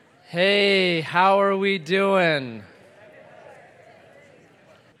Hey, how are we doing?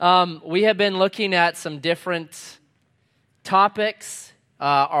 We have been looking at some different topics.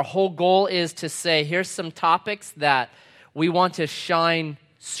 Our whole goal is to say, here's some topics that we want to shine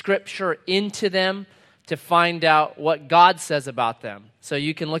Scripture into them to find out what God says about them. So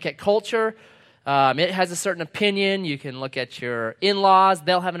you can look at culture. It has a certain opinion. You can look at your in-laws.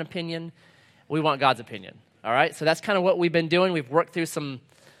 They'll have an opinion. We want God's opinion. All right? So that's kind of what we've been doing. We've worked through some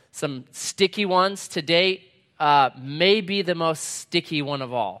sticky ones to date. Maybe the most sticky one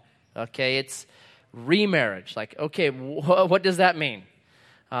of all. Okay, it's remarriage. Like, okay, what does that mean?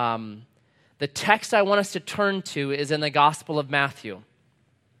 The text I want us to turn to is in the Gospel of Matthew.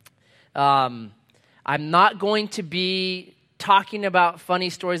 I'm not going to be talking about funny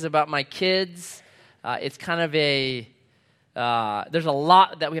stories about my kids. It's kind of there's a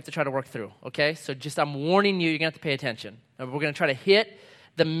lot that we have to try to work through, okay? So I'm warning you, you're going to have to pay attention. And we're going to try to hit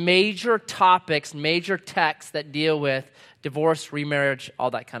the major topics, major texts that deal with divorce, remarriage, all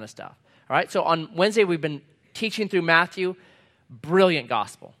that kind of stuff. All right, so on Wednesday, we've been teaching through Matthew. Brilliant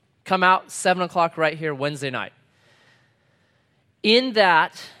gospel. Come out 7 o'clock right here Wednesday night. In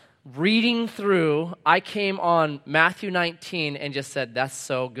that, reading through, I came on Matthew 19 and just said, that's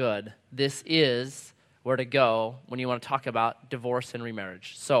so good. This is where to go when you want to talk about divorce and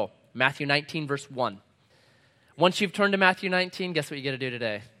remarriage. So, Matthew 19, verse 1. Once you've turned to Matthew 19, guess what you got to do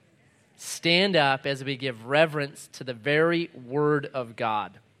today? Stand up as we give reverence to the very word of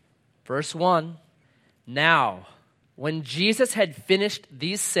God. Verse 1, now, when Jesus had finished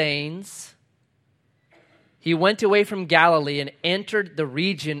these sayings, he went away from Galilee and entered the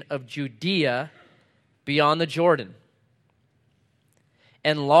region of Judea beyond the Jordan.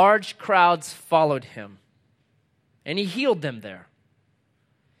 And large crowds followed him, and he healed them there.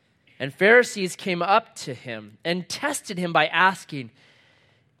 And Pharisees came up to him and tested him by asking,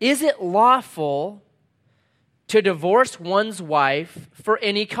 is it lawful to divorce one's wife for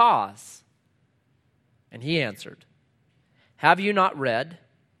any cause? And he answered, have you not read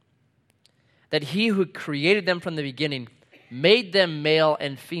that he who created them from the beginning made them male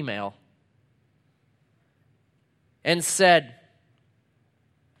and female, and said,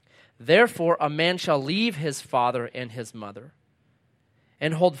 therefore a man shall leave his father and his mother,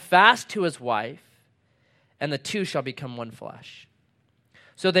 and hold fast to his wife, and the two shall become one flesh.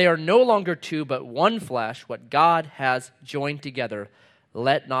 So they are no longer two, but one flesh. What God has joined together,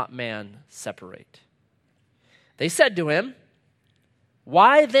 let not man separate. They said to him,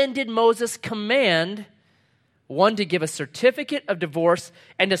 why then did Moses command one to give a certificate of divorce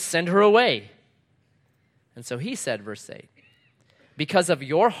and to send her away? And so he said, verse 8, because of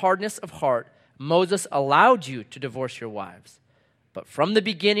your hardness of heart, Moses allowed you to divorce your wives. But from the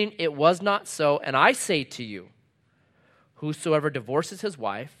beginning it was not so, and I say to you, whosoever divorces his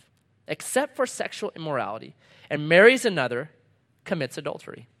wife, except for sexual immorality, and marries another, commits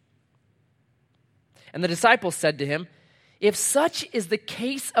adultery. And the disciples said to him, if such is the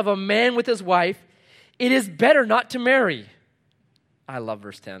case of a man with his wife, it is better not to marry. I love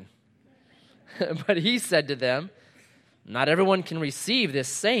verse 10. But he said to them, not everyone can receive this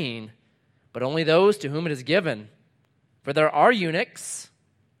saying, but only those to whom it is given. For there are eunuchs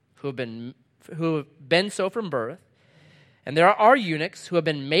who have been so from birth, and there are eunuchs who have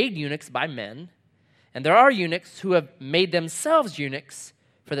been made eunuchs by men, and there are eunuchs who have made themselves eunuchs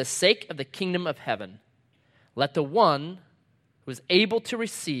for the sake of the kingdom of heaven. Let the one who is able to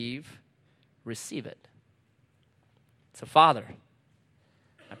receive it. So, Father,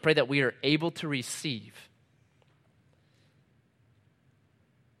 I pray that we are able to receive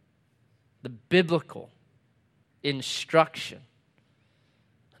the biblical instruction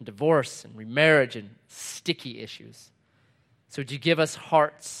on divorce and remarriage and sticky issues. So would you give us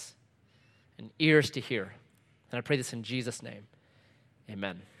hearts and ears to hear? And I pray this in Jesus' name.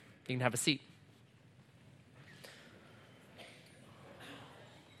 Amen. You can have a seat.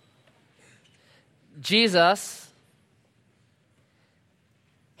 Jesus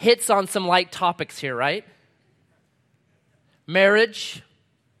hits on some light topics here, right? Marriage,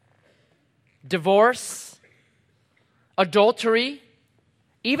 divorce, adultery,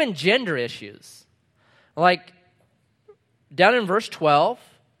 even gender issues. Like down in verse 12,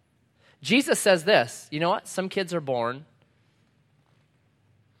 Jesus says this, you know what? Some kids are born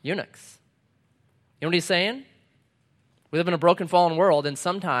eunuchs. You know what he's saying? We live in a broken, fallen world, and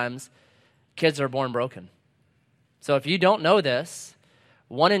sometimes kids are born broken. So if you don't know this,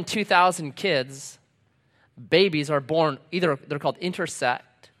 1 in 2,000 kids, babies are born either, they're called intersex,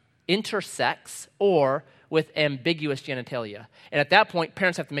 or with ambiguous genitalia. And at that point,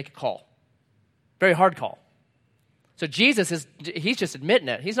 parents have to make a call. Very hard call. So he's just admitting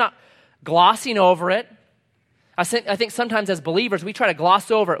it. He's not glossing over it. I think sometimes as believers, we try to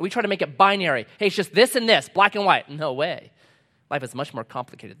gloss over it. We try to make it binary. Hey, it's just this and this, black and white. No way. Life is much more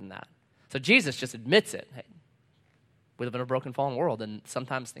complicated than that. So Jesus just admits it. Hey, we live in a broken, fallen world, and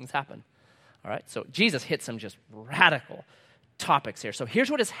sometimes things happen. All right? So Jesus hits some just radical topics here. So here's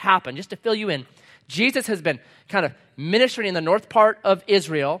what has happened, just to fill you in. Jesus has been kind of ministering in the north part of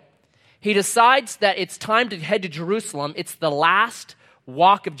Israel. He decides that it's time to head to Jerusalem. It's the last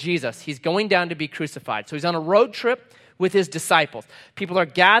walk of Jesus. He's going down to be crucified. So he's on a road trip with his disciples. People are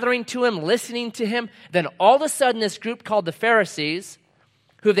gathering to him, listening to him. Then all of a sudden, this group called the Pharisees,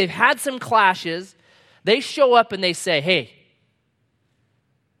 who they've had some clashes, they show up and they say, hey,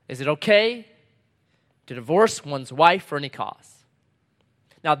 is it okay to divorce one's wife for any cause?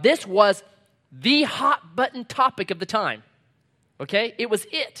 Now, this was the hot button topic of the time, okay? It was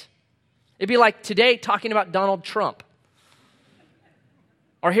it. It'd be like today talking about Donald Trump.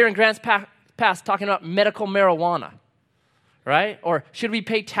 Or here in Grants Pass talking about medical marijuana, right? Or should we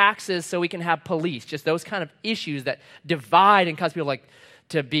pay taxes so we can have police? Just those kind of issues that divide and cause people like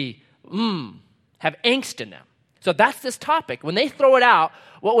to have angst in them. So that's this topic. When they throw it out,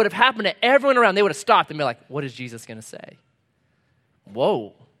 what would have happened to everyone around? They would have stopped and be like, what is Jesus going to say?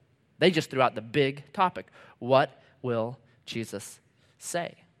 Whoa. They just threw out the big topic. What will Jesus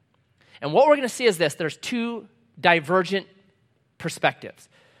say? And what we're going to see is this. There's two divergent perspectives.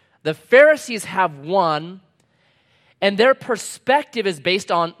 The Pharisees have one, and their perspective is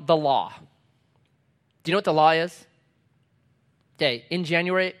based on the law. Do you know what the law is? Okay, in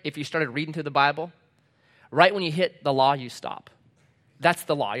January, if you started reading through the Bible, right when you hit the law, you stop. That's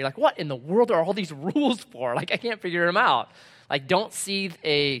the law. You're like, what in the world are all these rules for? Like, I can't figure them out. Like, don't seethe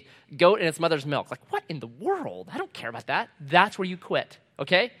a goat in its mother's milk. Like, what in the world? I don't care about that. That's where you quit,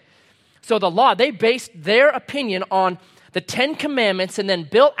 okay? So the law, they based their opinion on the 10 commandments, and then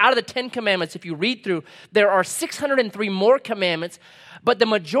built out of the 10 commandments, if you read through, there are 603 more commandments, but the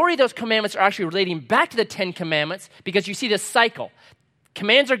majority of those commandments are actually relating back to the 10 commandments because you see this cycle.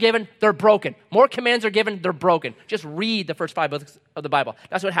 Commands are given, they're broken. More commands are given, they're broken. Just read the first 5 books of the Bible.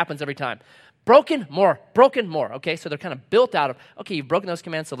 That's what happens every time. Broken, more. Okay? So they're kind of built out of, okay, you've broken those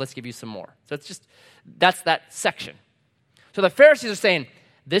commands, so let's give you some more. So it's just, that's that section. So the Pharisees are saying,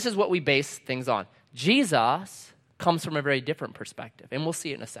 this is what we base things on. Jesus comes from a very different perspective, and we'll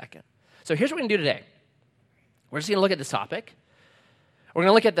see it in a second. So here's what we're going to do today. We're just going to look at this topic. We're going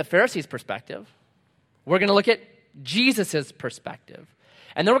to look at the Pharisees' perspective. We're going to look at Jesus' perspective.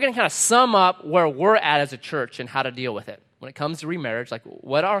 And then we're going to kind of sum up where we're at as a church and how to deal with it. When it comes to remarriage, like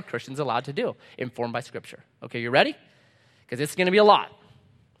what are Christians allowed to do, informed by Scripture? Okay, you ready? Because it's going to be a lot.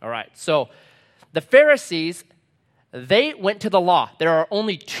 All right, so the Pharisees, they went to the law. There are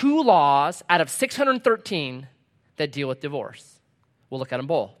only 2 laws out of 613 that deal with divorce. We'll look at them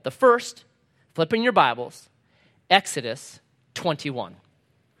both. The first, flip in your Bibles, Exodus 21.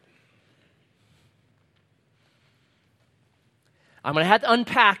 I'm going to have to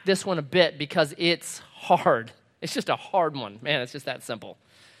unpack this one a bit because it's hard. It's just a hard one. Man, it's just that simple.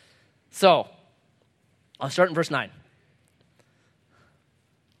 So, I'll start in verse 9.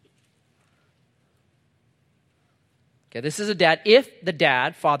 Okay, this is a dad. If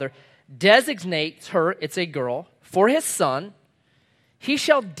the father, designates her, it's a girl, for his son, he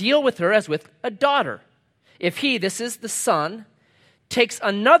shall deal with her as with a daughter. If he, this is the son, takes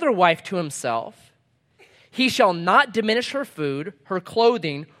another wife to himself, he shall not diminish her food, her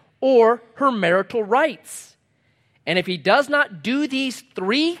clothing, or her marital rights. And if he does not do these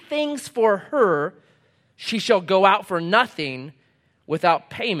 3 things for her, she shall go out for nothing without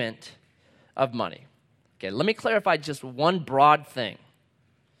payment of money. Okay, let me clarify just one broad thing.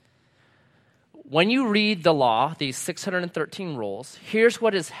 When you read the law, these 613 rules, here's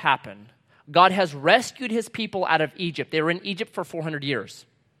what has happened. God has rescued his people out of Egypt. They were in Egypt for 400 years.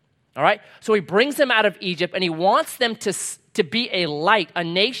 All right? So he brings them out of Egypt, and he wants them to be a light, a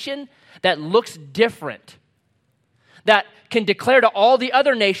nation that looks different, that can declare to all the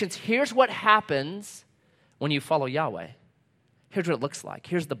other nations, here's what happens when you follow Yahweh. Here's what it looks like.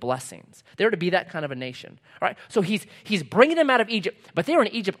 Here's the blessings. They're to be that kind of a nation. All right? So he's bringing them out of Egypt, but they were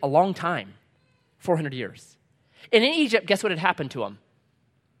in Egypt a long time. 400 years. And in Egypt, guess what had happened to them?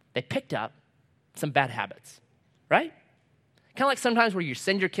 They picked up some bad habits, right? Kind of like sometimes where you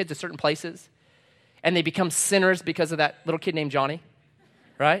send your kids to certain places and they become sinners because of that little kid named Johnny,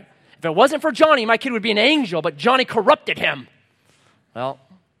 right? If it wasn't for Johnny, my kid would be an angel, but Johnny corrupted him. Well,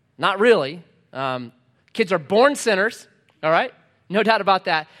 not really. Kids are born sinners, all right? No doubt about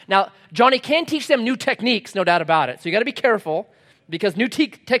that. Now, Johnny can teach them new techniques, no doubt about it. So you got to be careful because new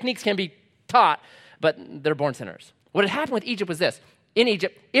techniques can be taught, but they're born sinners. What had happened with Egypt was this. In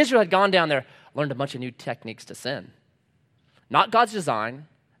Egypt, Israel had gone down there, learned a bunch of new techniques to sin. Not God's design,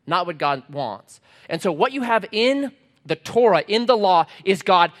 not what God wants. And so what you have in the Torah, in the law, is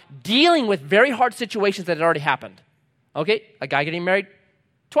God dealing with very hard situations that had already happened. Okay, a guy getting married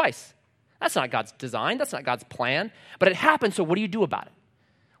twice. That's not God's design. That's not God's plan. But it happened, so what do you do about it?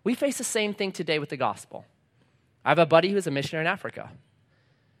 We face the same thing today with the gospel. I have a buddy who's a missionary in Africa.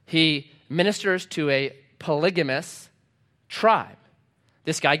 He ministers to a polygamous tribe.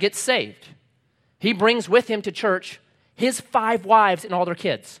 This guy gets saved. He brings with him to church his 5 wives and all their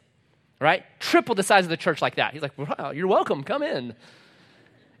kids, right? Triple the size of the church like that. He's like, wow, you're welcome, come in.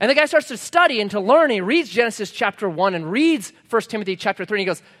 And the guy starts to study and to learn. He reads Genesis chapter 1 and reads 1 Timothy chapter 3, and he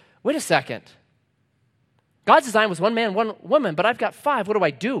goes, wait a second. God's design was 1 man, 1 woman, but I've got 5. What do I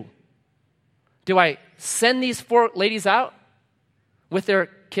do? Do I send these 4 ladies out with their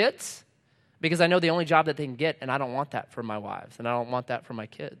kids? Because I know the only job that they can get, and I don't want that for my wives, and I don't want that for my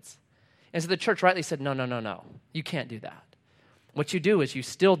kids. And so the church rightly said, no. You can't do that. What you do is you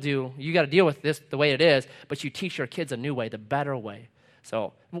got to deal with this the way it is, but you teach your kids a new way, the better way.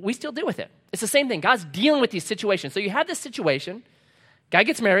 So we still deal with it. It's the same thing. God's dealing with these situations. So you have this situation. Guy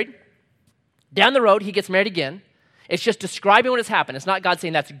gets married. Down the road, he gets married again. It's just describing what has happened. It's not God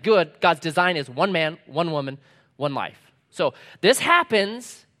saying that's good. God's design is 1 man, 1 woman, 1 life. So this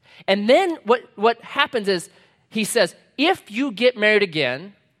happens, and then what happens is he says, if you get married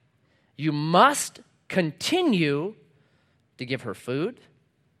again, you must continue to give her food,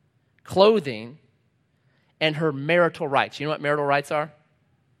 clothing, and her marital rights. You know what marital rights are?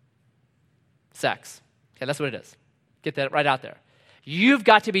 Sex. Okay, that's what it is. Get that right out there. You've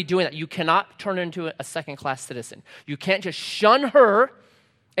got to be doing that. You cannot turn her into a second-class citizen. You can't just shun her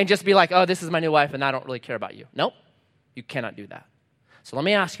and just be like, oh, this is my new wife and I don't really care about you. Nope, you cannot do that. So let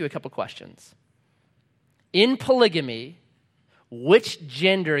me ask you a couple questions. In polygamy, which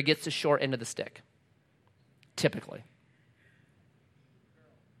gender gets the short end of the stick? Typically.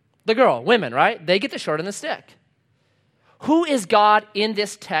 The girl, women, right? They get the short end of the stick. Who is God in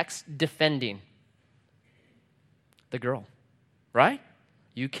this text defending? The girl, right?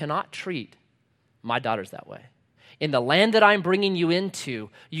 You cannot treat my daughters that way. In the land that I'm bringing you into,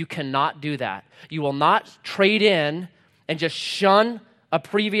 you cannot do that. You will not trade in and just shun a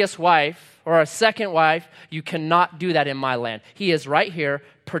previous wife or a second wife. You cannot do that in my land. He is right here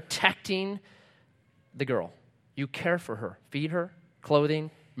protecting the girl. You care for her, feed her,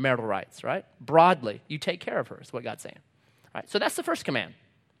 clothing, marital rights, right? Broadly, you take care of her is what God's saying. All right, so that's the first command.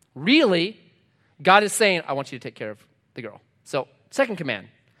 Really, God is saying, I want you to take care of the girl. So, second command,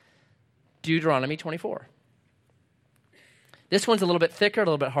 Deuteronomy 24. This one's a little bit thicker, a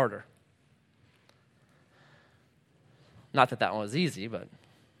little bit harder. Not that that one was easy, but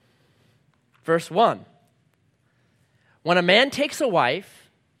verse 1. When a man takes a wife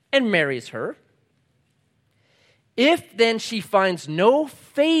and marries her, if then she finds no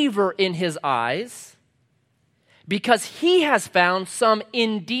favor in his eyes, because he has found some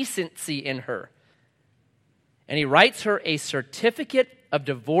indecency in her, and he writes her a certificate of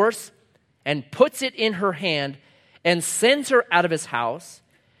divorce and puts it in her hand and sends her out of his house,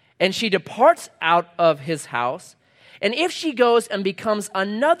 and she departs out of his house, and if she goes and becomes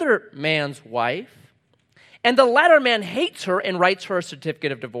another man's wife, and the latter man hates her and writes her a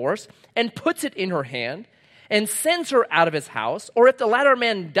certificate of divorce and puts it in her hand and sends her out of his house, or if the latter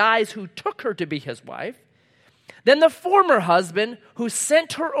man dies who took her to be his wife, then the former husband who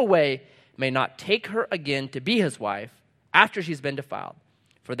sent her away may not take her again to be his wife after she's been defiled.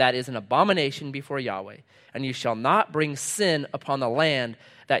 For that is an abomination before Yahweh, and you shall not bring sin upon the land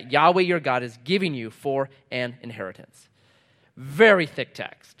that Yahweh your God is giving you for an inheritance. Very thick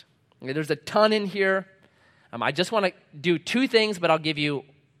text. Okay, there's a ton in here. I just want to do 2 things, but I'll give you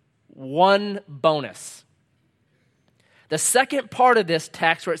 1 bonus. The second part of this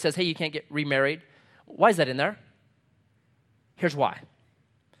text where it says, hey, you can't get remarried, why is that in there? Here's why.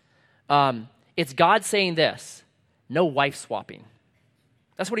 It's God saying this, no wife swapping.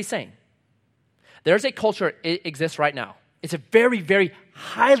 That's what he's saying. There's a culture, it exists right now. It's a very, very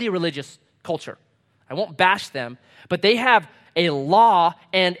highly religious culture. I won't bash them, but they have a law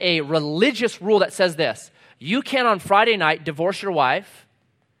and a religious rule that says this. You can on Friday night divorce your wife,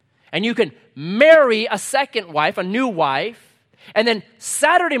 and you can marry a second wife, a new wife, and then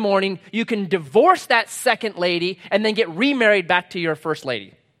Saturday morning you can divorce that second lady and then get remarried back to your first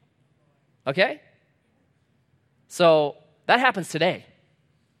lady. Okay? So that happens today,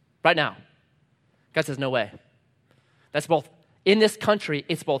 right now. God says, no way. That's both, in this country,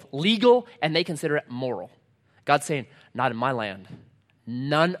 it's both legal and they consider it moral. God's saying, not in my land,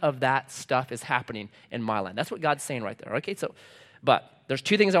 None of that stuff is happening in my land. That's what God's saying right there. Okay, but there's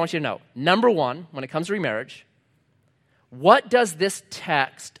two things I want you to know. Number one, when it comes to remarriage, what does this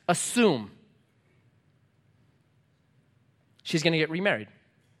text assume? She's going to get remarried,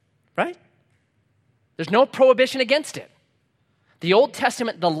 right? There's no prohibition against it. The Old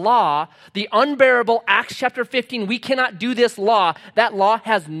Testament, the law, the unbearable Acts chapter 15, we cannot do this law. That law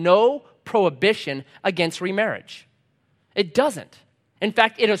has no prohibition against remarriage. It doesn't. In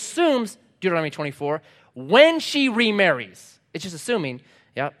fact, it assumes, Deuteronomy 24, when she remarries, it's just assuming,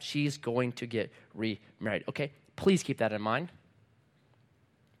 she's going to get remarried. Okay, please keep that in mind.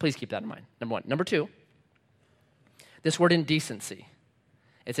 Please keep that in mind, number one. Number two, this word indecency.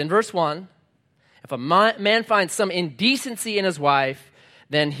 It's in verse 1. If a man finds some indecency in his wife,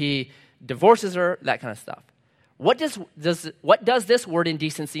 then he divorces her, that kind of stuff. What does this word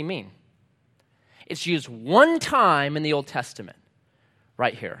indecency mean? It's used one time in the Old Testament,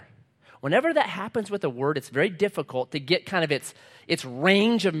 right here. Whenever that happens with a word, it's very difficult to get kind of its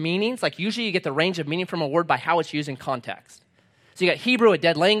range of meanings. Like usually you get the range of meaning from a word by how it's used in context. So you got Hebrew, a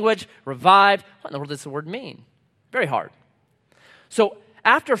dead language, revived. What in the world does the word mean? Very hard. So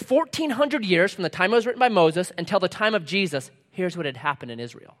after 1,400 years from the time it was written by Moses until the time of Jesus, here's what had happened in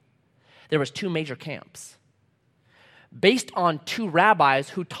Israel. There was two major camps based on two rabbis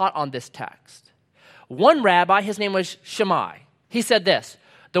who taught on this text. One rabbi, his name was Shammai. He said this,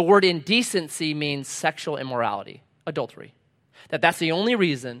 the word indecency means sexual immorality, adultery. That's the only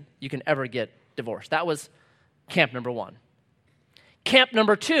reason you can ever get divorced. That was camp number one. Camp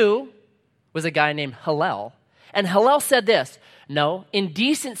number two was a guy named Hillel. And Hillel said this, no,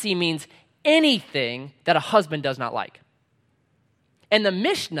 indecency means anything that a husband does not like. And the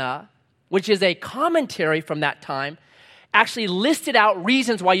Mishnah, which is a commentary from that time, actually listed out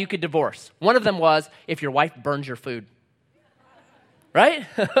reasons why you could divorce. One of them was if your wife burns your food. Right?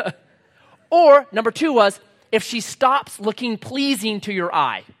 Or number two was if she stops looking pleasing to your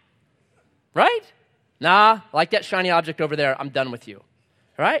eye. Right? Nah, like that shiny object over there, I'm done with you.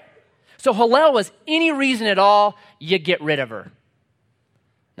 Right? So Hillel was any reason at all, you get rid of her.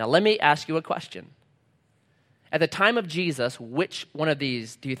 Now let me ask you a question. At the time of Jesus, which one of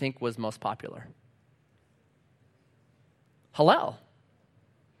these do you think was most popular? Hillel.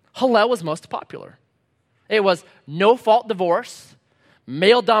 Hillel was most popular. It was no-fault divorce,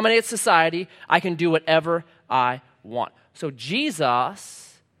 male-dominated society, I can do whatever I want. So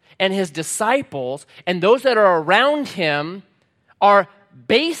Jesus and his disciples and those that are around him are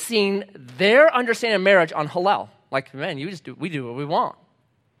basing their understanding of marriage on Hillel. Like, man, we do what we want.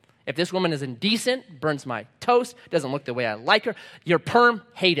 If this woman is indecent, burns my toast, doesn't look the way I like her, you're perm,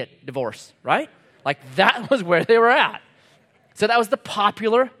 hate it, divorce, right? Like that was where they were at. So that was the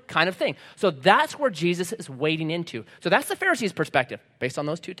popular kind of thing. So that's where Jesus is wading into. So that's the Pharisees' perspective based on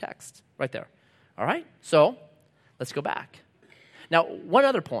those two texts right there. All right? So let's go back. Now, one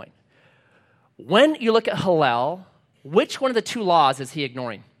other point. When you look at Hillel, which one of the two laws is he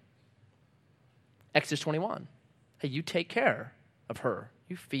ignoring? Exodus 21. Hey, you take care of her.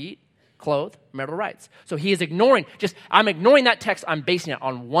 You feed, clothe, marital rights. So he is ignoring, I'm ignoring that text. I'm basing it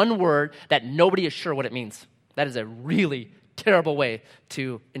on one word that nobody is sure what it means. That is a really terrible way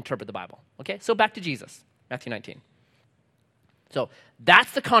to interpret the Bible. Okay, so back to Jesus, Matthew 19. So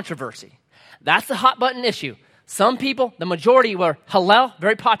that's the controversy. That's the hot button issue. Some people, the majority were Hillel,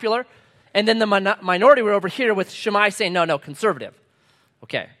 very popular, and then the minority were over here with Shammai saying, no, conservative.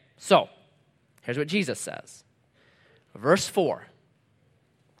 Okay, so here's what Jesus says. Verse 4.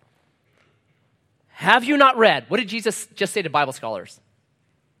 Have you not read? What did Jesus just say to Bible scholars?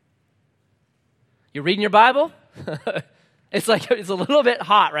 You reading your Bible? It's a little bit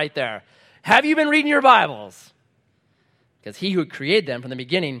hot right there. Have you been reading your Bibles? Because he who created them from the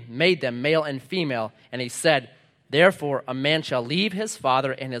beginning made them male and female. And he said, therefore a man shall leave his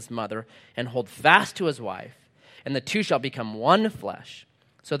father and his mother and hold fast to his wife, and the two shall become one flesh.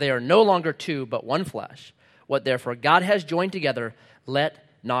 So they are no longer two, but one flesh. What therefore God has joined together, let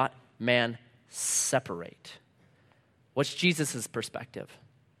not man separate. What's Jesus' perspective?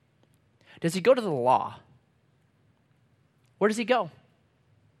 Does he go to the law? Where does he go?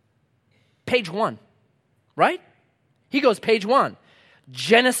 Page 1, right? He goes page 1.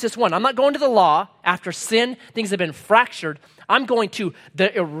 Genesis 1. I'm not going to the law. After sin, things have been fractured. I'm going to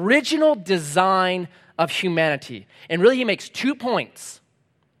the original design of humanity. And really, he makes 2 points.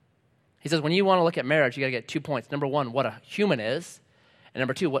 He says, when you want to look at marriage, you got to get 2 points. Number 1, what a human is. And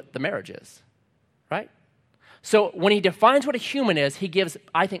number 2, what the marriage is. Right? So when he defines what a human is, he gives,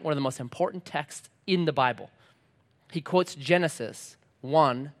 I think, one of the most important texts in the Bible. He quotes Genesis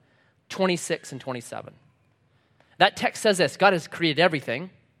 1, 26 and 27. that text says this: God has created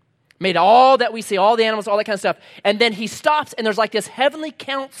everything, made all that we see, all the animals, all that kind of stuff. And then he stops, and there's like this heavenly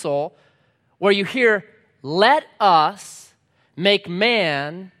council where you hear, let us make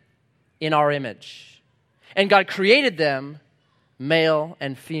man in our image. And God created them, male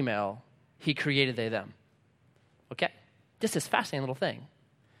and female. He created they them. Okay? Just this fascinating little thing.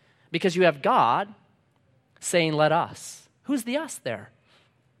 Because you have God saying, let us. Who's the us there?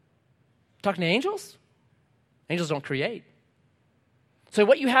 Talking to angels? Angels don't create. So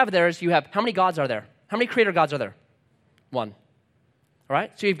what you have there is you have, how many gods are there? How many creator gods are there? One. All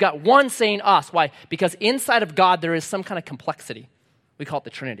right? So you've got one saying us. Why? Because inside of God there is some kind of complexity. We call it the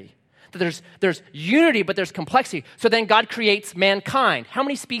Trinity. That there's unity, but there's complexity. So then God creates mankind. How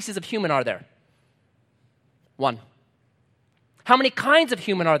many species of human are there? One. How many kinds of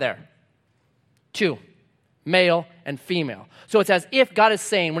human are there? Two. Male and female. So it's as if God is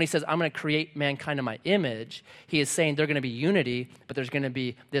saying, when he says, I'm going to create mankind in my image, he is saying there's going to be unity, but there's going to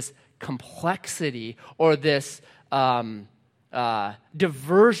be this complexity or this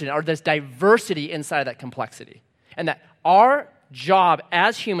diversion or this diversity inside of that complexity. And that our job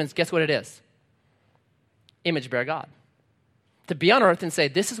as humans, guess what it is? Image bear God. To be on earth and say,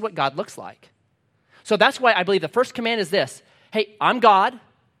 this is what God looks like. So that's why I believe the first command is this: hey, I'm God,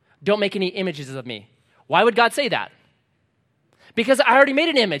 don't make any images of me. Why would God say that? Because I already made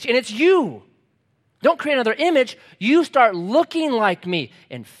an image, and it's you. Don't create another image. You start looking like me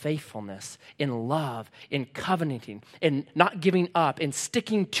in faithfulness, in love, in covenanting, in not giving up, in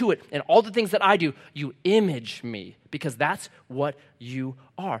sticking to it, and all the things that I do. You image me because that's what you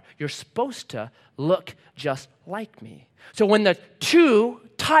are. You're supposed to look just like me. So when the two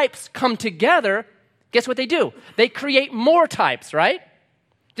types come together, guess what they do? They create more types, right?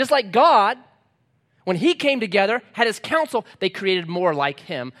 Just like God, when he came together, had his counsel, they created more like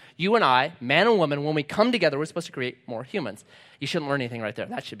him. You and I, man and woman, when we come together, we're supposed to create more humans. You shouldn't learn anything right there.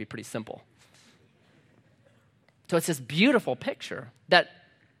 That should be pretty simple. So it's this beautiful picture that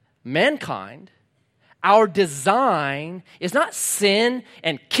mankind, our design is not sin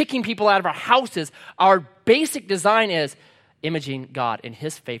and kicking people out of our houses. Our basic design is imaging God in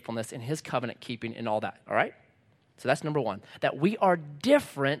his faithfulness, in his covenant keeping, and all that, all right? So that's number one, that we are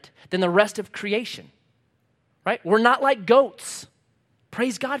different than the rest of creation, right? We're not like goats.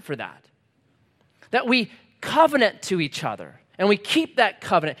 Praise God for that. That we covenant to each other, and we keep that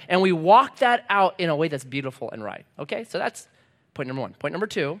covenant, and we walk that out in a way that's beautiful and right, okay? So that's point number one. Point number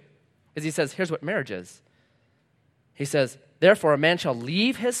two is he says, here's what marriage is. He says, therefore a man shall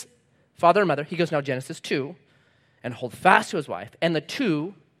leave his father and mother, he goes now Genesis 2, and hold fast to his wife, and the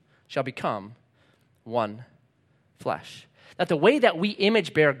two shall become one flesh. That the way that we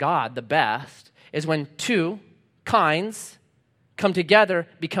image bear God the best is when two kinds come together,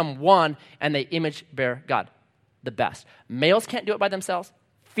 become one, and they image bear God the best. Males can't do it by themselves.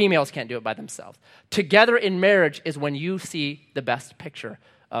 Females can't do it by themselves. Together in marriage is when you see the best picture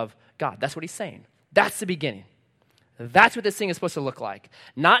of God. That's what he's saying. That's the beginning. That's what this thing is supposed to look like.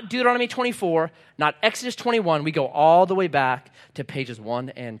 Not Deuteronomy 24, not Exodus 21. We go all the way back to pages 1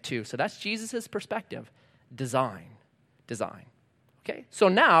 and 2. So that's Jesus' perspective. Design. Okay, so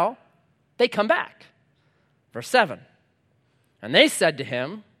now they come back. Verse 7. And they said to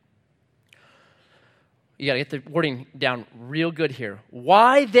him, you got to get the wording down real good here.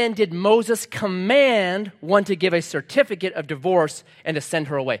 Why then did Moses command one to give a certificate of divorce and to send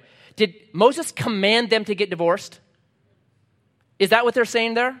her away? Did Moses command them to get divorced? Is that what they're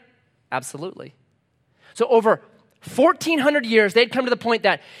saying there? Absolutely. So over 1,400 years, they'd come to the point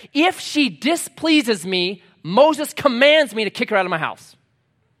that if she displeases me, Moses commands me to kick her out of my house.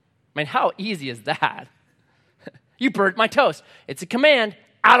 I mean, how easy is that? You burnt my toast. It's a command,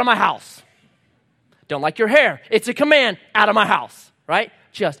 out of my house. Don't like your hair. It's a command, out of my house, right?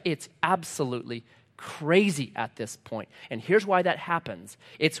 It's absolutely crazy at this point. And here's why that happens.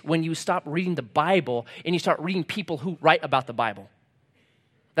 It's when you stop reading the Bible and you start reading people who write about the Bible.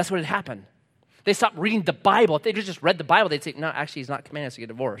 That's what had happened. They stopped reading the Bible. If they just read the Bible, they'd say, no, actually, he's not commanding us to get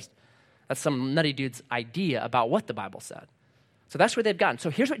divorced. That's some nutty dude's idea about what the Bible said. So that's where they've gotten. So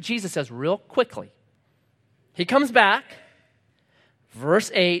here's what Jesus says real quickly. He comes back,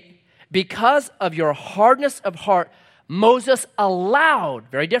 verse 8, because of your hardness of heart, Moses allowed,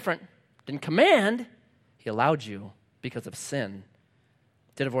 very different, didn't command, he allowed you because of sin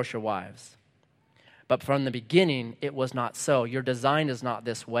to divorce your wives. But from the beginning, it was not so. Your design is not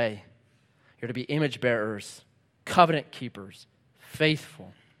this way. You're to be image bearers, covenant keepers,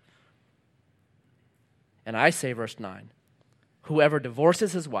 faithful. And I say, verse 9, whoever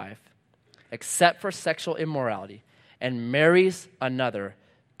divorces his wife, except for sexual immorality, and marries another,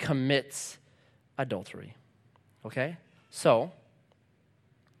 commits adultery. Okay? So,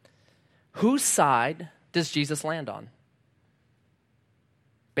 whose side does Jesus land on?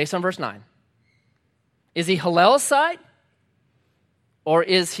 Based on verse 9. Is he Hillel's side? Or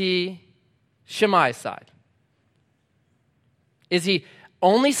is he Shammai's side? Is he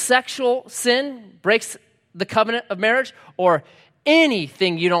only sexual sin breaks the covenant of marriage? Or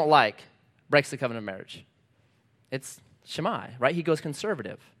anything you don't like breaks the covenant of marriage? It's Shammai, right? He goes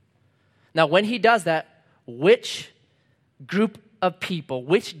conservative. Now, when he does that, which group of people,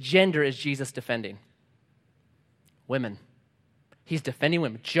 which gender is Jesus defending? Women. He's defending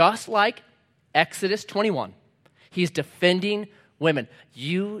women. Just like Exodus 21. He's defending women.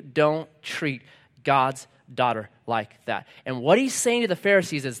 You don't treat God's daughter like that. And what he's saying to the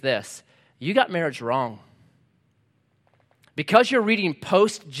Pharisees is this: you got marriage wrong. Because you're reading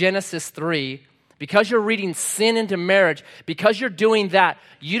post-Genesis 3, because you're reading sin into marriage, because you're doing that,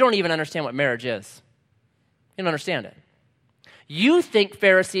 you don't even understand what marriage is. You don't understand it. You think,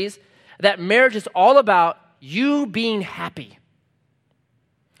 Pharisees, that marriage is all about you being happy.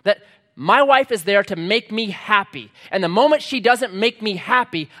 That my wife is there to make me happy. And the moment she doesn't make me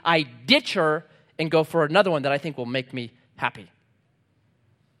happy, I ditch her and go for another one that I think will make me happy.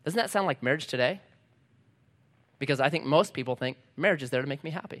 Doesn't that sound like marriage today? Because I think most people think marriage is there to make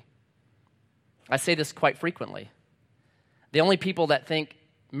me happy. I say this quite frequently. The only people that think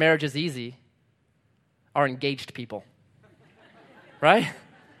marriage is easy are engaged people. Right?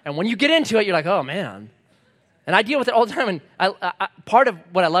 And when you get into it, you're like, oh, man. And I deal with it all the time. And I part of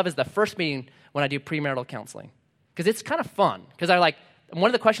what I love is the first meeting when I do premarital counseling. Because it's kind of fun. Because one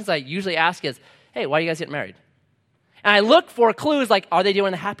of the questions I usually ask is, hey, why do you guys get married? And I look for clues like, are they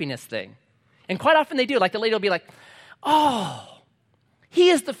doing the happiness thing? And quite often they do. Like the lady will be like, oh, he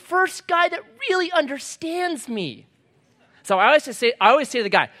is the first guy that really understands me. So I always say to the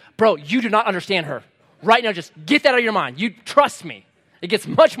guy, bro, you do not understand her. Right now, just get that out of your mind. You trust me. It gets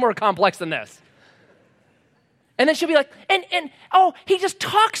much more complex than this. And then she'll be like, oh, he just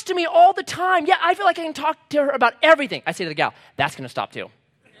talks to me all the time. Yeah, I feel like I can talk to her about everything. I say to the gal, that's going to stop too.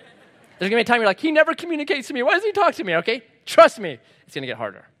 There's going to be a time you're like, he never communicates to me. Why does he talk to me? Okay, trust me. It's going to get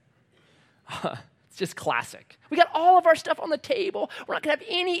harder. It's just classic. We got all of our stuff on the table. We're not going to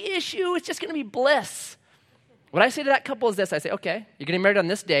have any issue. It's just going to be bliss. What I say to that couple is this. I say, okay, you're getting married on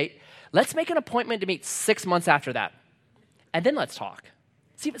this date. Let's make an appointment to meet 6 months after that. And then let's talk.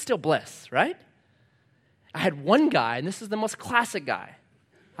 See if it's still bliss, right? I had one guy, and this is the most classic guy.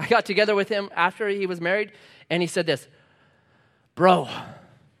 I got together with him after he was married, and he said this, bro,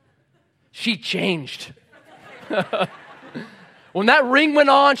 she changed. When that ring went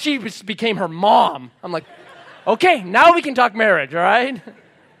on, she became her mom. I'm like, okay, now we can talk marriage, all right?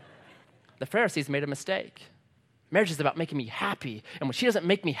 The Pharisees made a mistake. Marriage is about making me happy, and when she doesn't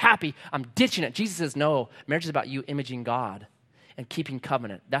make me happy, I'm ditching it. Jesus says, no, marriage is about you imaging God and keeping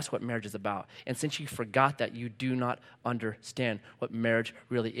covenant. That's what marriage is about. And since you forgot that, you do not understand what marriage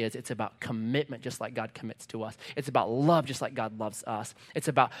really is. It's about commitment, just like God commits to us. It's about love, just like God loves us. It's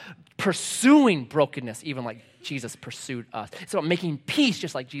about pursuing brokenness, even like Jesus pursued us. It's about making peace,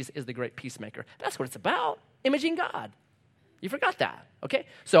 just like Jesus is the great peacemaker. That's what it's about, imaging God. You forgot that, okay?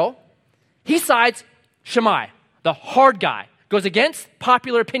 So he sides Shammai, the hard guy, goes against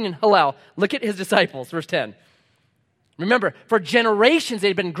popular opinion, Hillel. Look at his disciples, verse 10. Remember, for generations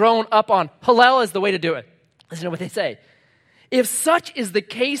they'd been grown up on Hillel is the way to do it. Listen to what they say. If such is the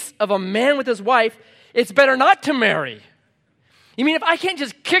case of a man with his wife, it's better not to marry. You mean if I can't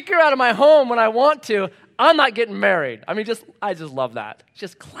just kick her out of my home when I want to, I'm not getting married. I just love that. It's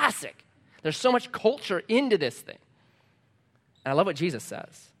just classic. There's so much culture into this thing. And I love what Jesus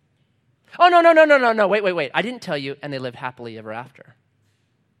says. Oh, no, wait. I didn't tell you, and they lived happily ever after.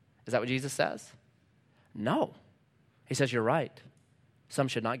 Is that what Jesus says? No. He says, you're right. Some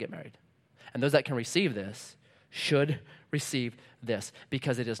should not get married. And those that can receive this should receive this,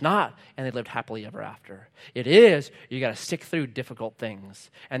 because it is not, and they lived happily ever after. It is, you got to stick through difficult things.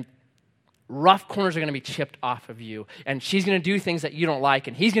 And rough corners are going to be chipped off of you. And she's going to do things that you don't like,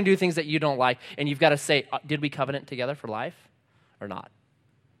 and he's going to do things that you don't like. And you've got to say, did we covenant together for life or not?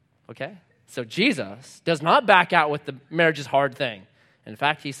 Okay? So Jesus does not back out with the marriage is hard thing. In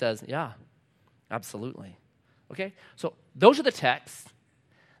fact, he says, yeah, absolutely. Okay? So those are the texts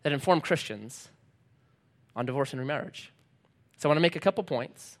that inform Christians on divorce and remarriage. So I want to make a couple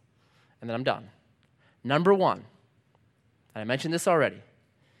points, and then I'm done. Number one, and I mentioned this already,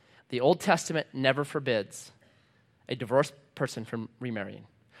 the Old Testament never forbids a divorced person from remarrying.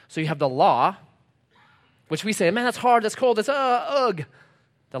 So you have the law, which we say, man, that's hard, that's cold, that's ugh.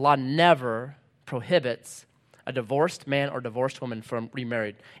 The law never prohibits a divorced man or divorced woman from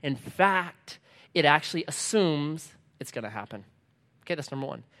remarried. In fact, it actually assumes it's going to happen. Okay, that's number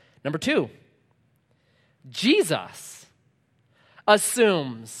one. Number two, Jesus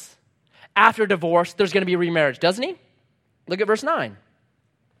assumes after divorce there's going to be remarriage, doesn't he? Look at verse 9.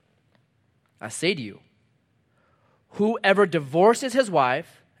 I say to you, whoever divorces his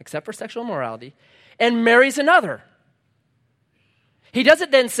wife, except for sexual immorality, and marries another. He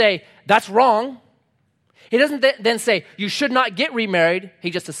doesn't then say, that's wrong. He doesn't then say, you should not get remarried. He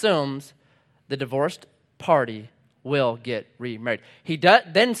just assumes the divorced party will get remarried. He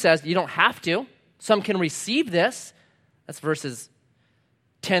then says, you don't have to. Some can receive this. That's verses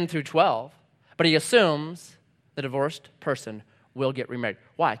 10 through 12. But he assumes the divorced person will get remarried.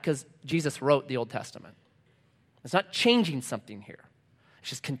 Why? Because Jesus wrote the Old Testament. It's not changing something here. It's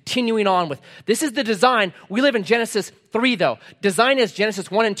just continuing on with, this is the design. We live in Genesis 3, though. Design is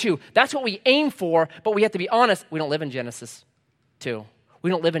Genesis 1 and 2. That's what we aim for, but we have to be honest. We don't live in Genesis 2. We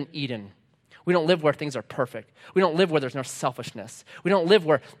don't live in Eden. We don't live where things are perfect. We don't live where there's no selfishness. We don't live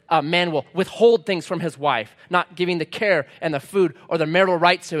where a man will withhold things from his wife, not giving the care and the food or the marital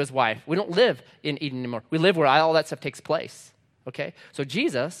rights to his wife. We don't live in Eden anymore. We live where all that stuff takes place, okay? So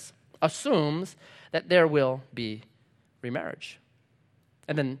Jesus assumes that there will be remarriage.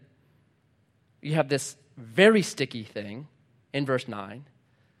 And then you have this very sticky thing in verse 9.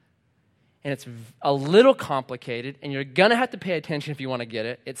 And it's a little complicated, and you're going to have to pay attention if you want to get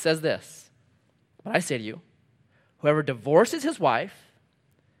it. It says this, but I say to you, whoever divorces his wife,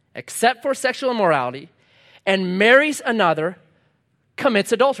 except for sexual immorality, and marries another,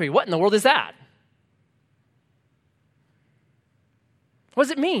 commits adultery. What in the world is that? What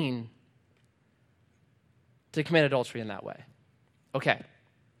does it mean to commit adultery in that way? Okay.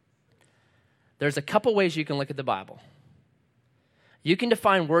 There's a couple ways you can look at the Bible. You can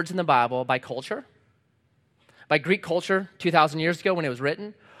define words in the Bible by culture, by Greek culture 2,000 years ago when it was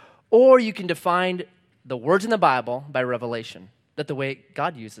written, or you can define the words in the Bible by revelation, that the way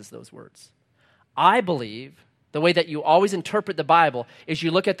God uses those words. I believe the way that you always interpret the Bible is you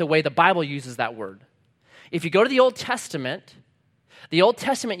look at the way the Bible uses that word. If you go to the Old Testament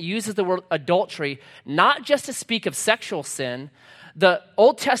uses the word adultery not just to speak of sexual sin. The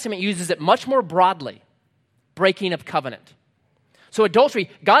Old Testament uses it much more broadly, breaking of covenant. So adultery,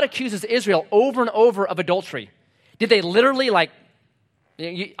 God accuses Israel over and over of adultery. Did they literally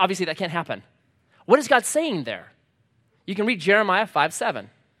obviously that can't happen. What is God saying there? You can read Jeremiah 5:7.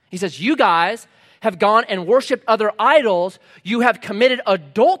 He says, you guys have gone and worshiped other idols. You have committed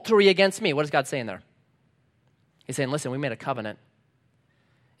adultery against me. What is God saying there? He's saying, listen, we made a covenant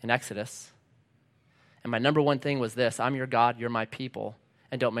in Exodus. And my number one thing was this: I'm your God, you're my people,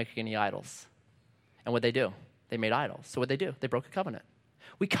 and don't make any idols. And what'd they do? They made idols. So what'd they do? They broke a covenant.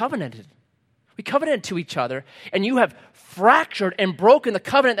 We covenanted. We covenanted to each other, and you have fractured and broken the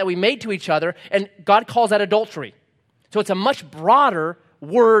covenant that we made to each other, and God calls that adultery. So it's a much broader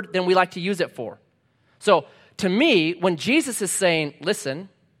word than we like to use it for. So to me, when Jesus is saying, listen,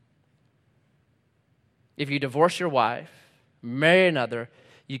 if you divorce your wife, marry another,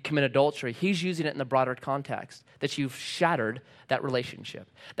 you commit adultery, he's using it in the broader context, that you've shattered that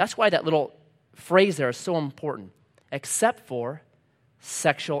relationship. That's why that little phrase there is so important, except for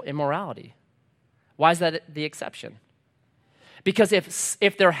sexual immorality. Why is that the exception? Because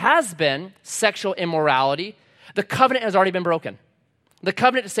if there has been sexual immorality, the covenant has already been broken. The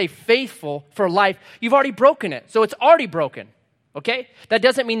covenant to stay faithful for life, you've already broken it. So it's already broken, okay? That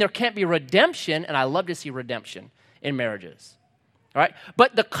doesn't mean there can't be redemption, and I love to see redemption in marriages. All right?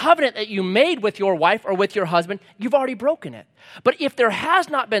 But the covenant that you made with your wife or with your husband, you've already broken it. But if there has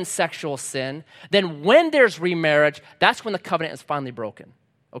not been sexual sin, then when there's remarriage, that's when the covenant is finally broken.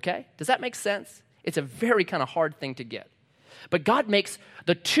 Okay? Does that make sense? It's a very kind of hard thing to get. But God makes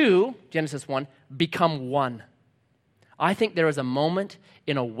the two, Genesis 1, become one. I think there is a moment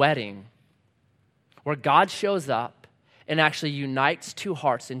in a wedding where God shows up and actually unites two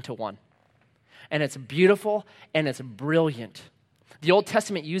hearts into one. And it's beautiful and it's brilliant. The Old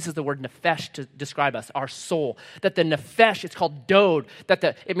Testament uses the word nephesh to describe us, our soul. That the nephesh, it's called dode.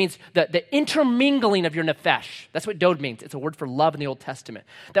 It means the intermingling of your nephesh. That's what dode means. It's a word for love in the Old Testament.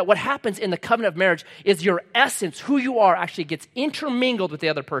 That what happens in the covenant of marriage is your essence, who you are, actually gets intermingled with the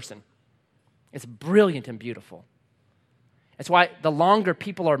other person. It's brilliant and beautiful. That's why the longer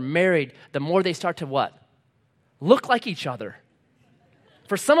people are married, the more they start to what? Look like each other.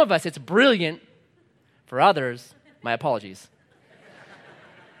 For some of us, it's brilliant. For others, my apologies.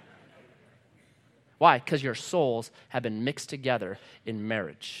 Why? Because your souls have been mixed together in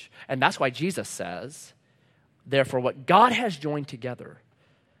marriage. And that's why Jesus says, therefore, what God has joined together,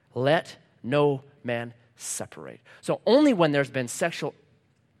 let no man separate. So only when there's been sexual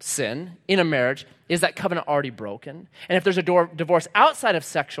sin in a marriage, is that covenant already broken? And if there's a divorce outside of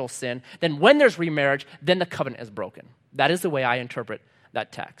sexual sin, then when there's remarriage, then the covenant is broken. That is the way I interpret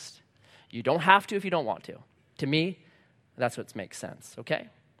that text. You don't have to if you don't want to. To me, that's what makes sense, okay?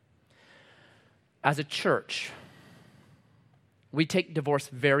 As a church, we take divorce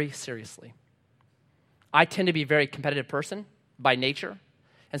very seriously. I tend to be a very competitive person by nature.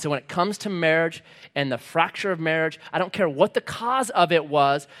 And so when it comes to marriage and the fracture of marriage, I don't care what the cause of it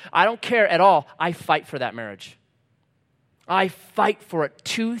was. I don't care at all. I fight for that marriage. I fight for it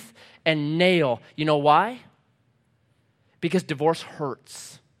tooth and nail. You know why? Because divorce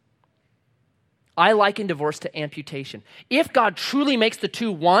hurts. I liken divorce to amputation. If God truly makes the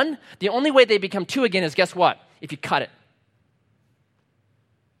two one, the only way they become two again is, guess what? If you cut it.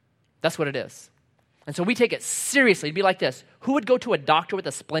 That's what it is. And so we take it seriously. It'd be like this. Who would go to a doctor with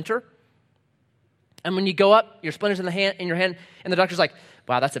a splinter? And when you go up, your splinter's in your hand, and the doctor's like,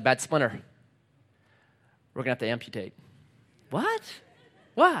 wow, that's a bad splinter. We're going to have to amputate. What?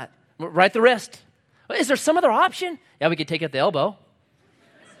 What? Right the wrist. Is there some other option? Yeah, we could take out the elbow.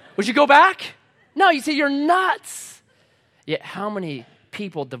 Would you go back? No, you say you're nuts. Yet how many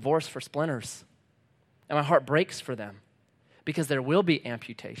people divorce for splinters? And my heart breaks for them because there will be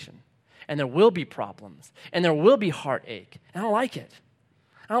amputation. And there will be problems, and there will be heartache. And I don't like it.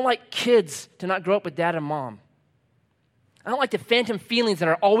 I don't like kids to not grow up with dad and mom. I don't like the phantom feelings that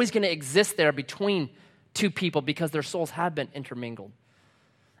are always going to exist there between two people because their souls have been intermingled.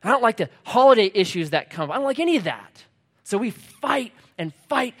 I don't like the holiday issues that come. I don't like any of that. So we fight and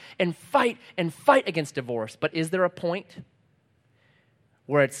fight and fight and fight against divorce. But is there a point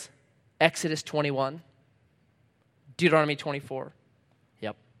where it's Exodus 21, Deuteronomy 24?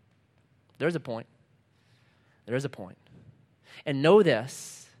 Yep. There's a point. There is a point. And know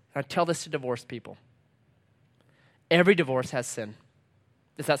this, and I tell this to divorced people. Every divorce has sin.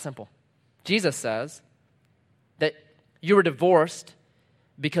 It's that simple. Jesus says that you were divorced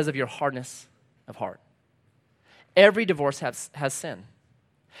because of your hardness of heart. Every divorce has sin.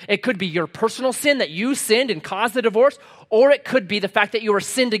 It could be your personal sin that you sinned and caused the divorce, or it could be the fact that you were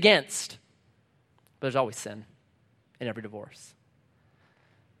sinned against. But there's always sin in every divorce.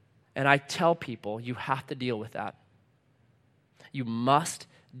 And I tell people, you have to deal with that. You must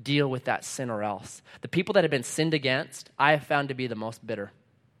deal with that sin or else. The people that have been sinned against, I have found to be the most bitter.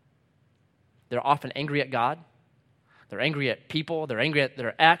 They're often angry at God. They're angry at people. They're angry at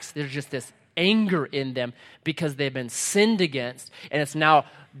their ex. There's just this anger in them because they've been sinned against, and it's now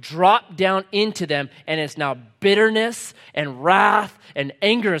dropped down into them, and it's now bitterness and wrath and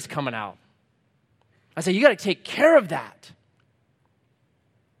anger is coming out. I say, you got to take care of that.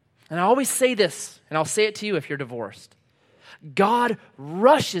 And I always say this, and I'll say it to you if you're divorced. God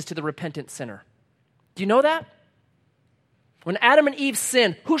rushes to the repentant sinner. Do you know that? When Adam and Eve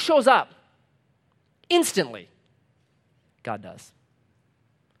sin, who shows up? Instantly. God does.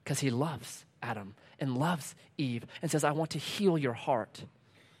 Because he loves Adam and loves Eve and says, I want to heal your heart.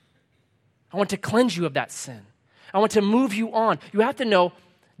 I want to cleanse you of that sin. I want to move you on. You have to know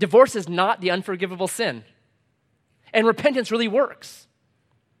divorce is not the unforgivable sin. And repentance really works.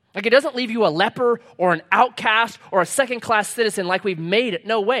 Like, it doesn't leave you a leper or an outcast or a second-class citizen like we've made it.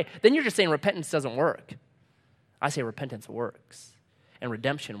 No way. Then you're just saying repentance doesn't work. I say repentance works and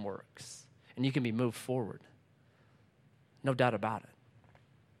redemption works. And you can be moved forward. No doubt about it.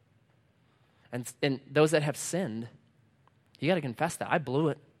 And those that have sinned, you got to confess that. I blew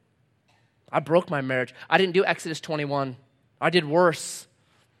it. I broke my marriage. I didn't do Exodus 21. I did worse.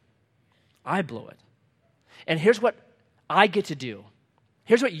 I blew it. And here's what I get to do.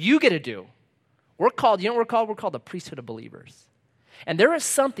 Here's what you get to do. We're called, you know what we're called? We're called the priesthood of believers. And there is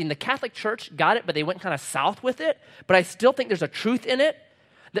something, the Catholic Church got it, but they went kind of south with it. But I still think there's a truth in it.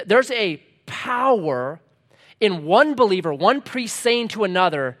 That there's a power in one believer, one priest saying to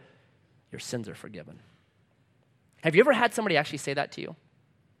another, your sins are forgiven. Have you ever had somebody actually say that to you?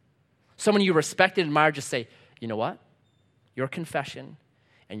 Someone you respected and admired just say, you know what? Your confession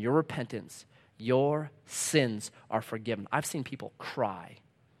and your repentance, your sins are forgiven. I've seen people cry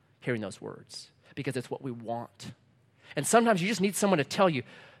hearing those words because it's what we want. And sometimes you just need someone to tell you,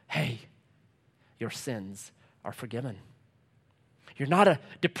 hey, your sins are forgiven. You're not a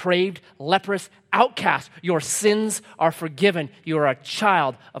depraved, leprous outcast. Your sins are forgiven. You are a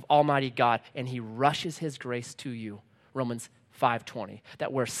child of Almighty God, and he rushes his grace to you. Romans 5:20.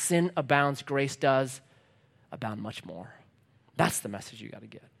 That where sin abounds, grace does abound much more. That's the message you got to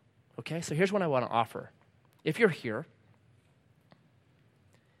get. Okay, so here's what I want to offer. If you're here,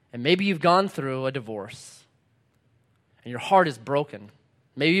 and maybe you've gone through a divorce, and your heart is broken,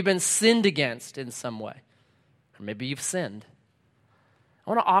 maybe you've been sinned against in some way, or maybe you've sinned, I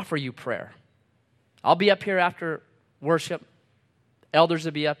want to offer you prayer. I'll be up here after worship. Elders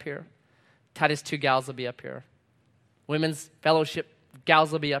will be up here. Titus 2 gals will be up here. Women's fellowship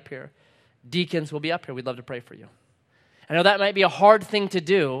gals will be up here. Deacons will be up here. We'd love to pray for you. I know that might be a hard thing to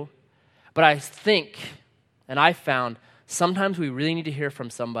do, but I think, and I found, sometimes we really need to hear from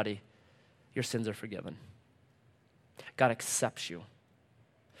somebody, your sins are forgiven. God accepts you.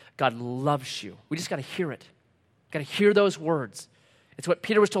 God loves you. We just got to hear it. Got to hear those words. It's what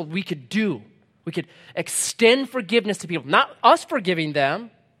Peter was told we could do. We could extend forgiveness to people. Not us forgiving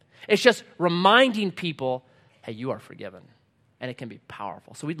them. It's just reminding people, hey, you are forgiven. And it can be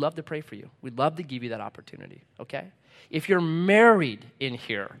powerful. So we'd love to pray for you. We'd love to give you that opportunity, okay? If you're married in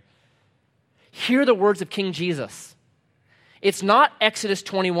here, hear the words of King Jesus. It's not Exodus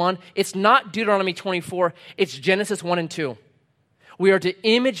 21. It's not Deuteronomy 24. It's Genesis 1 and 2. We are to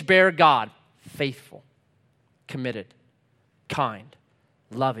image bear God, faithful, committed, kind,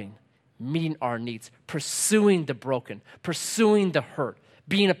 loving, meeting our needs, pursuing the broken, pursuing the hurt,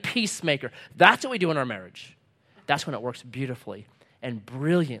 being a peacemaker. That's what we do in our marriage. That's when it works beautifully and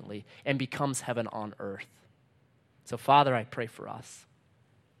brilliantly and becomes heaven on earth. So, Father, I pray for us.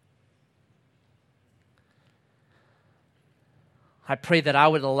 I pray that I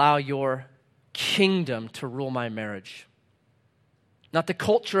would allow your kingdom to rule my marriage. Not the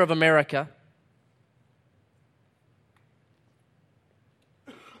culture of America.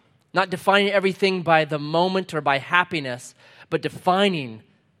 Not defining everything by the moment or by happiness, but defining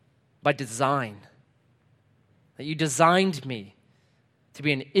by design. That you designed me to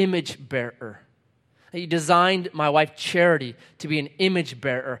be an image bearer. That you designed my wife Charity to be an image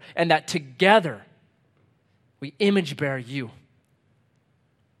bearer. And that together we image bear you.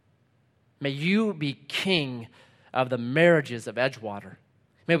 May you be king of the marriages of Edgewater.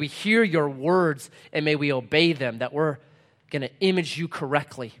 May we hear your words and may we obey them, that we're going to image you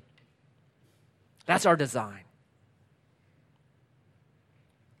correctly. That's our design.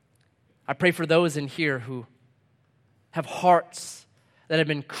 I pray for those in here who have hearts that have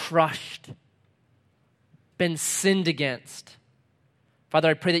been crushed, been sinned against. Father,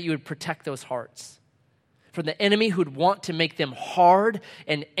 I pray that you would protect those hearts from the enemy who'd want to make them hard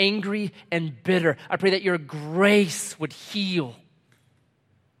and angry and bitter. I pray that your grace would heal.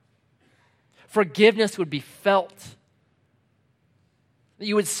 Forgiveness would be felt. That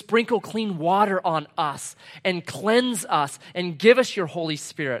you would sprinkle clean water on us and cleanse us and give us your Holy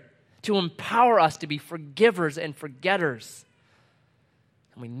Spirit to empower us to be forgivers and forgetters.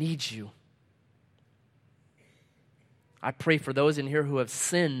 And we need you. I pray for those in here who have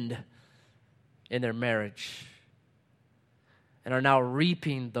sinned in their marriage and are now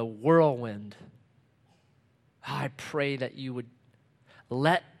reaping the whirlwind. I pray that you would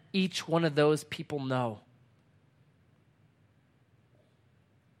let each one of those people know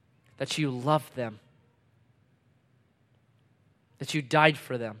that you love them, that you died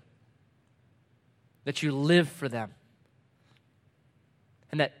for them, that you live for them,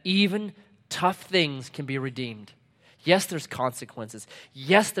 and that even tough things can be redeemed. Yes, there's consequences.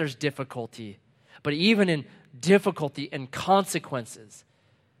 Yes, there's difficulty. But even in difficulty and consequences,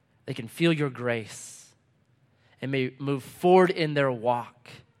 they can feel your grace and may move forward in their walk.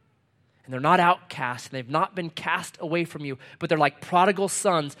 And they're not outcast, and they've not been cast away from you, but they're like prodigal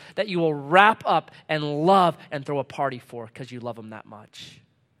sons that you will wrap up and love and throw a party for because you love them that much.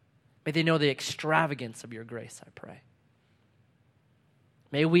 May they know the extravagance of your grace, I pray.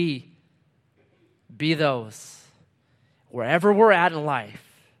 May we be those, wherever we're at in life,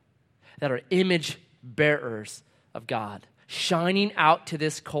 that are image bearers of God, shining out to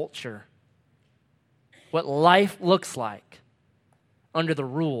this culture what life looks like under the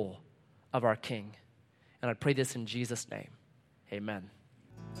rule of our King. And I pray this in Jesus' name. Amen.